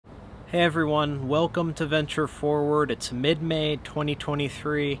Hey everyone, welcome to Venture Forward. It's mid-May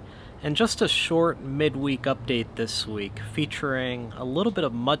 2023 and just a short midweek update this week featuring a little bit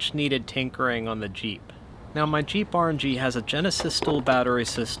of much needed tinkering on the Jeep. Now my Jeep RNG has a Genesis dual battery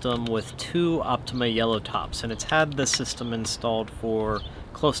system with two Optima yellow tops, and it's had this system installed for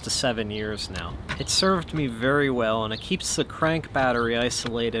close to 7 years now. It served me very well, and it keeps the crank battery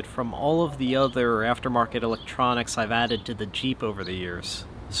isolated from all of the other aftermarket electronics I've added to the Jeep over the years.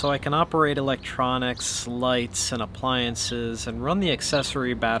 So I can operate electronics, lights, and appliances and run the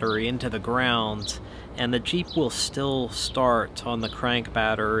accessory battery into the ground, and the Jeep will still start on the crank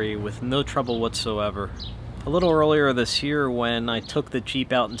battery with no trouble whatsoever. A little earlier this year, when I took the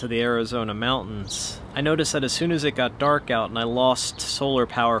Jeep out into the Arizona mountains, I noticed that as soon as it got dark out and I lost solar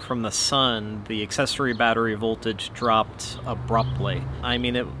power from the sun, the accessory battery voltage dropped abruptly. I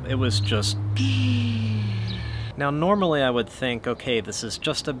mean, it was just... Now normally I would think, okay, this is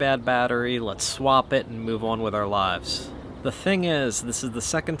just a bad battery, let's swap it and move on with our lives. The thing is, this is the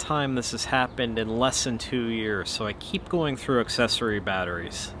second time this has happened in less than 2 years, so I keep going through accessory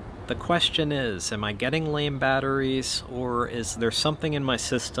batteries. The question is, am I getting lame batteries, or is there something in my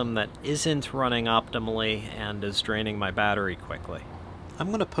system that isn't running optimally and is draining my battery quickly? I'm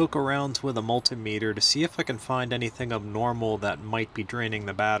going to poke around with a multimeter to see if I can find anything abnormal that might be draining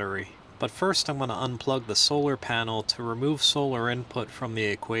the battery. But first I'm going to unplug the solar panel to remove solar input from the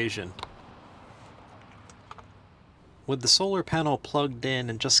equation. With the solar panel plugged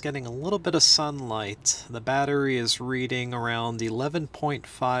in and just getting a little bit of sunlight, the battery is reading around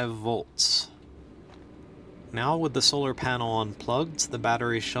 11.5 volts. Now with the solar panel unplugged, the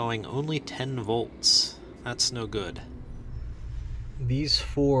battery is showing only 10 volts. That's no good. These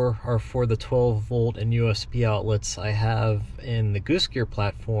four are for the 12 volt and USB outlets I have in the Goose Gear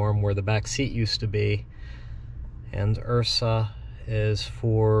platform where the back seat used to be, and Ursa is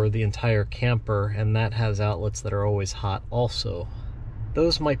for the entire camper, and that has outlets that are always hot also.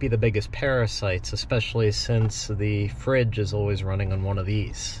 Those might be the biggest parasites, especially since the fridge is always running on one of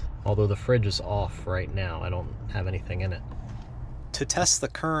these, although the fridge is off right now. I don't have anything in it. To test the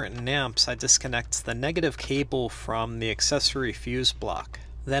current in amps, I disconnect the negative cable from the accessory fuse block.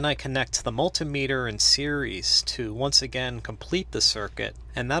 Then I connect the multimeter in series to once again complete the circuit,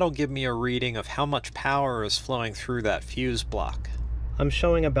 and that'll give me a reading of how much power is flowing through that fuse block. I'm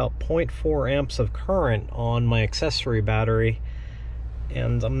showing about 0.4 amps of current on my accessory battery,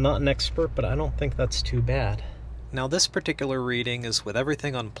 and I'm not an expert, but I don't think that's too bad. Now this particular reading is with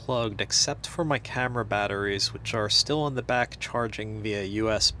everything unplugged except for my camera batteries, which are still in the back charging via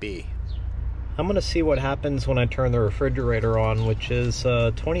USB. I'm going to see what happens when I turn the refrigerator on, which is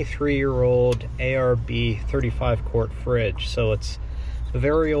a 23-year-old ARB 35-quart fridge, so it's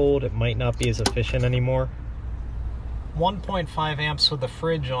very old. It might not be as efficient anymore. 1.5 amps with the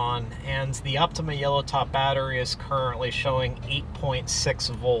fridge on, and the Optima yellow top battery is currently showing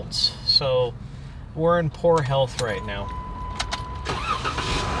 8.6 volts, so we're in poor health right now.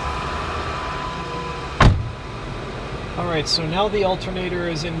 Alright, so now the alternator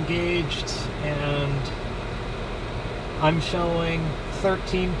is engaged and I'm showing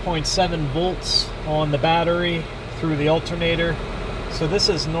 13.7 volts on the battery through the alternator. So this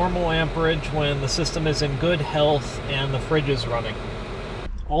is normal amperage when the system is in good health and the fridge is running.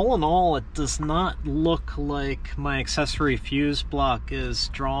 All in all, it does not look like my accessory fuse block is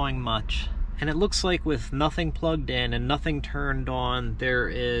drawing much. And it looks like with nothing plugged in and nothing turned on, there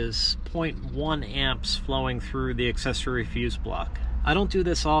is 0.1 amps flowing through the accessory fuse block. I don't do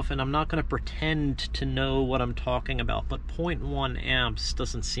this often, I'm not going to pretend to know what I'm talking about, but 0.1 amps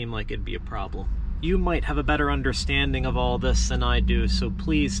doesn't seem like it'd be a problem. You might have a better understanding of all this than I do, so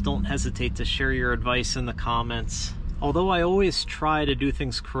please don't hesitate to share your advice in the comments. Although I always try to do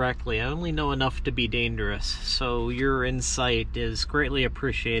things correctly, I only know enough to be dangerous, so your insight is greatly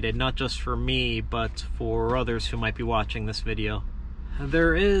appreciated, not just for me, but for others who might be watching this video.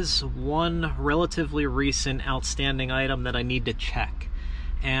 There is one relatively recent outstanding item that I need to check,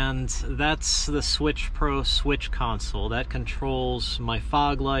 and that's the Switch Pro switch console. That controls my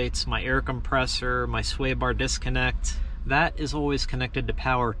fog lights, my air compressor, my sway bar disconnect. That is always connected to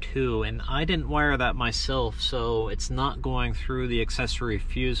power too, and I didn't wire that myself, so it's not going through the accessory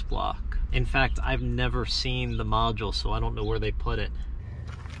fuse block. In fact, I've never seen the module, so I don't know where they put it.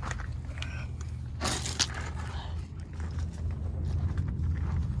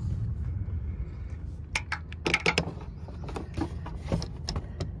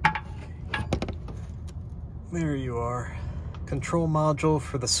 There you are. Control module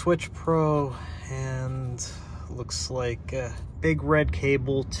for the Switch Pro, and looks like a big red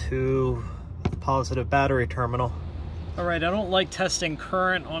cable to the positive battery terminal. Alright, I don't like testing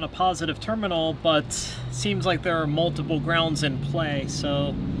current on a positive terminal, but seems like there are multiple grounds in play,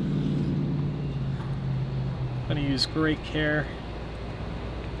 so I'm going to use great care.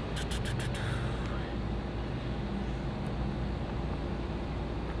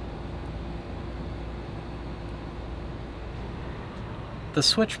 The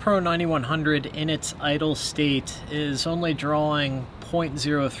Switch Pro 9100 in its idle state is only drawing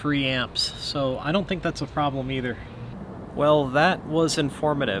 0.03 amps, so I don't think that's a problem either. Well, that was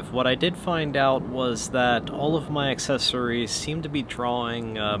informative. What I did find out was that all of my accessories seem to be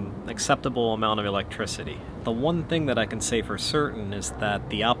drawing acceptable amount of electricity. The one thing that I can say for certain is that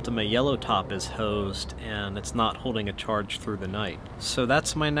the Optima yellow top is hosed and it's not holding a charge through the night. So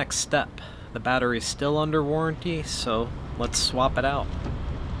that's my next step. The battery's still under warranty, so let's swap it out.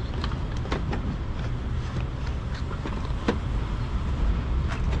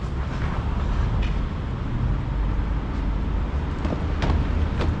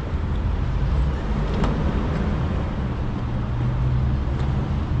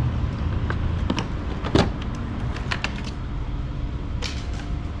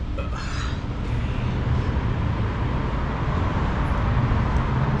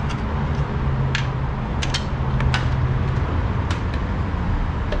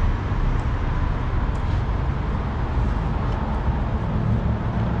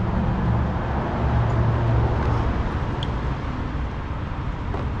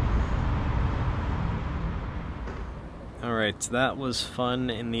 Alright, that was fun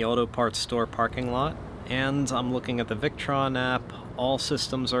in the auto parts store parking lot, and I'm looking at the Victron app. All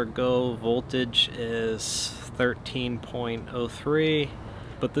systems are go, voltage is 13.03,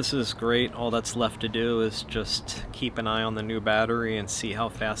 but this is great. All that's left to do is just keep an eye on the new battery and see how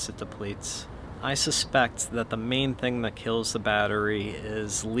fast it depletes. I suspect that the main thing that kills the battery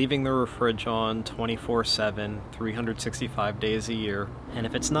is leaving the fridge on 24/7, 365 days a year. And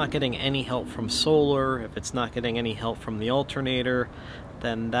if it's not getting any help from solar, if it's not getting any help from the alternator,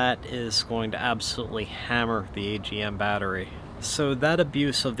 then that is going to absolutely hammer the AGM battery. So that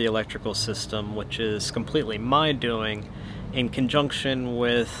abuse of the electrical system, which is completely my doing, in conjunction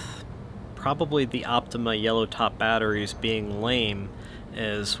with probably the Optima yellow top batteries being lame,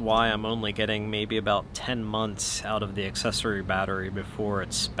 is why I'm only getting maybe about 10 months out of the accessory battery before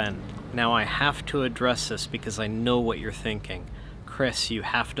it's spent. Now I have to address this because I know what you're thinking. Chris, you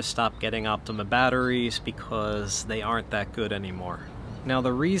have to stop getting Optima batteries because they aren't that good anymore. Now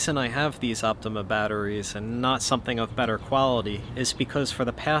the reason I have these Optima batteries and not something of better quality is because for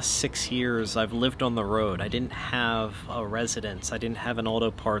the past 6 years I've lived on the road. I didn't have a residence. I didn't have an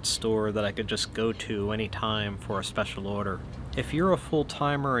auto parts store that I could just go to anytime for a special order. If you're a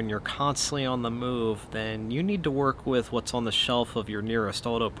full-timer and you're constantly on the move, then you need to work with what's on the shelf of your nearest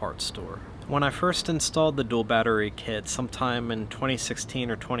auto parts store. When I first installed the dual battery kit sometime in 2016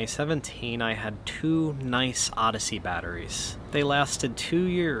 or 2017, I had 2 nice Odyssey batteries. They lasted 2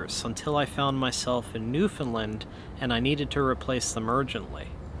 years until I found myself in Newfoundland and I needed to replace them urgently.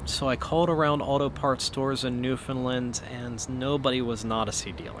 So I called around auto parts stores in Newfoundland and nobody was an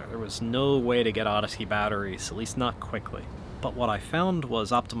Odyssey dealer. There was no way to get Odyssey batteries, at least not quickly. But what I found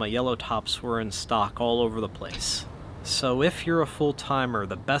was Optima yellow tops were in stock all over the place. So if you're a full-timer,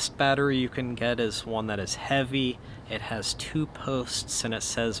 the best battery you can get is one that is heavy, it has 2 posts, and it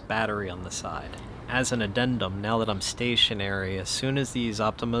says battery on the side. As an addendum, now that I'm stationary, as soon as these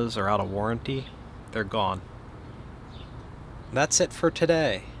Optimas are out of warranty, they're gone. That's it for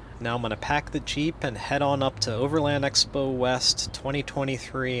today. Now I'm going to pack the Jeep and head on up to Overland Expo West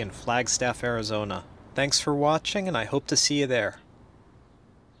 2023 in Flagstaff, Arizona. Thanks for watching, and I hope to see you there.